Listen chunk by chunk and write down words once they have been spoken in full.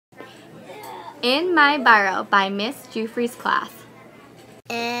In My Burrow by Miss Juffre's class.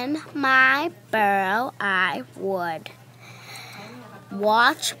 In my burrow, I would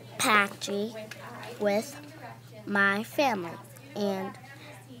watch Patchy with my family and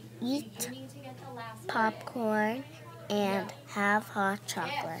eat popcorn and have hot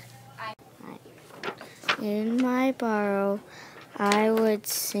chocolate. In my burrow, I would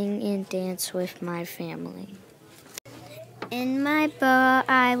sing and dance with my family. In my burrow,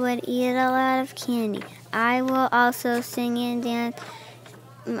 I would eat a lot of candy. I will also sing and dance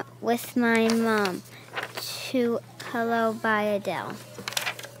with my mom to Hello by Adele.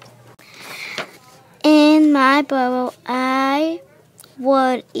 In my burrow, I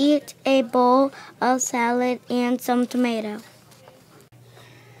would eat a bowl of salad and some tomato.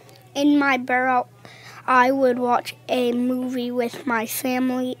 In my burrow, I would watch a movie with my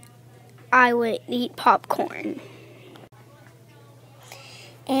family. I would eat popcorn.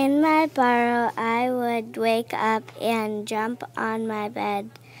 In my burrow, I would wake up and jump on my bed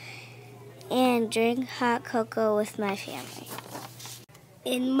and drink hot cocoa with my family.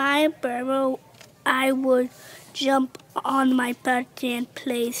 In my burrow, I would jump on my bed and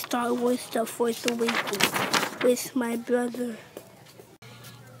play Star Wars The Force Awakens with my brother.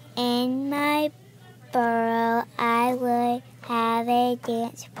 In my burrow, I would have a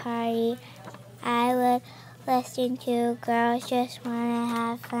dance party. I would listen to Girls Just Wanna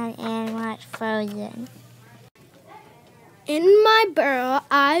Have Fun and watch Frozen. In my burrow,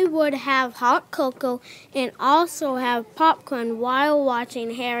 I would have hot cocoa and also have popcorn while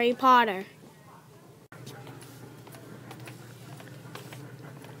watching Harry Potter.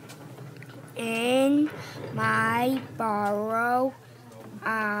 In my burrow,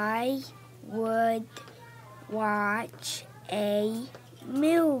 I would watch a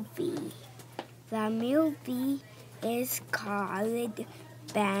movie. The movie is called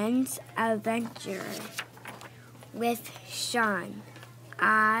Ben's Adventure with Sean.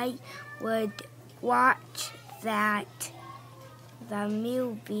 I would watch the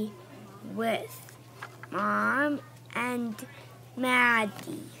movie with Mom and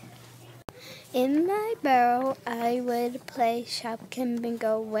Maddie. In my burrow, I would play Shopkin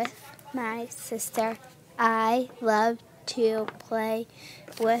Bingo with my sister. I love to play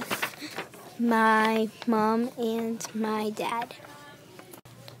with my mom and my dad.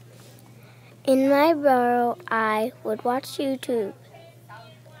 In my burrow, I would watch YouTube.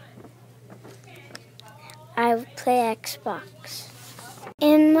 I would play Xbox.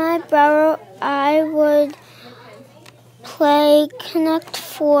 In my burrow, I would play Connect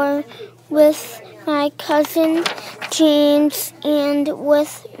 4 with my cousin James and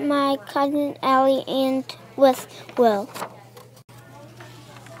with my cousin Ellie and with Will.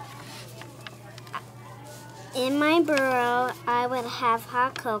 In my burrow, I would have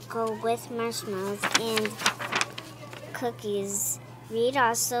hot cocoa with marshmallows and cookies. Read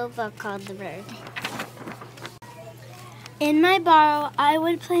also a book called The Bird. In my burrow, I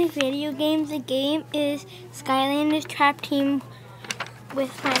would play video games. The game is Skylanders Trap Team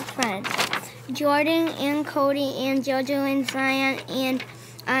with my friends, Jordan and Cody and Jojo and Zion, and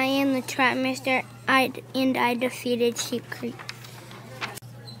I am the Trap Master, and I defeated Sheep Creek.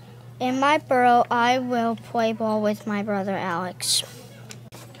 In my burrow, I will play ball with my brother Alex.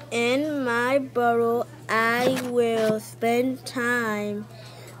 In my burrow, I will spend time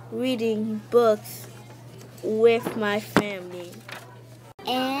reading books with my family.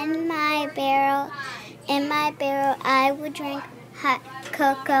 In my barrel, I would drink hot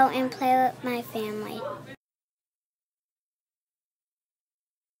cocoa and play with my family.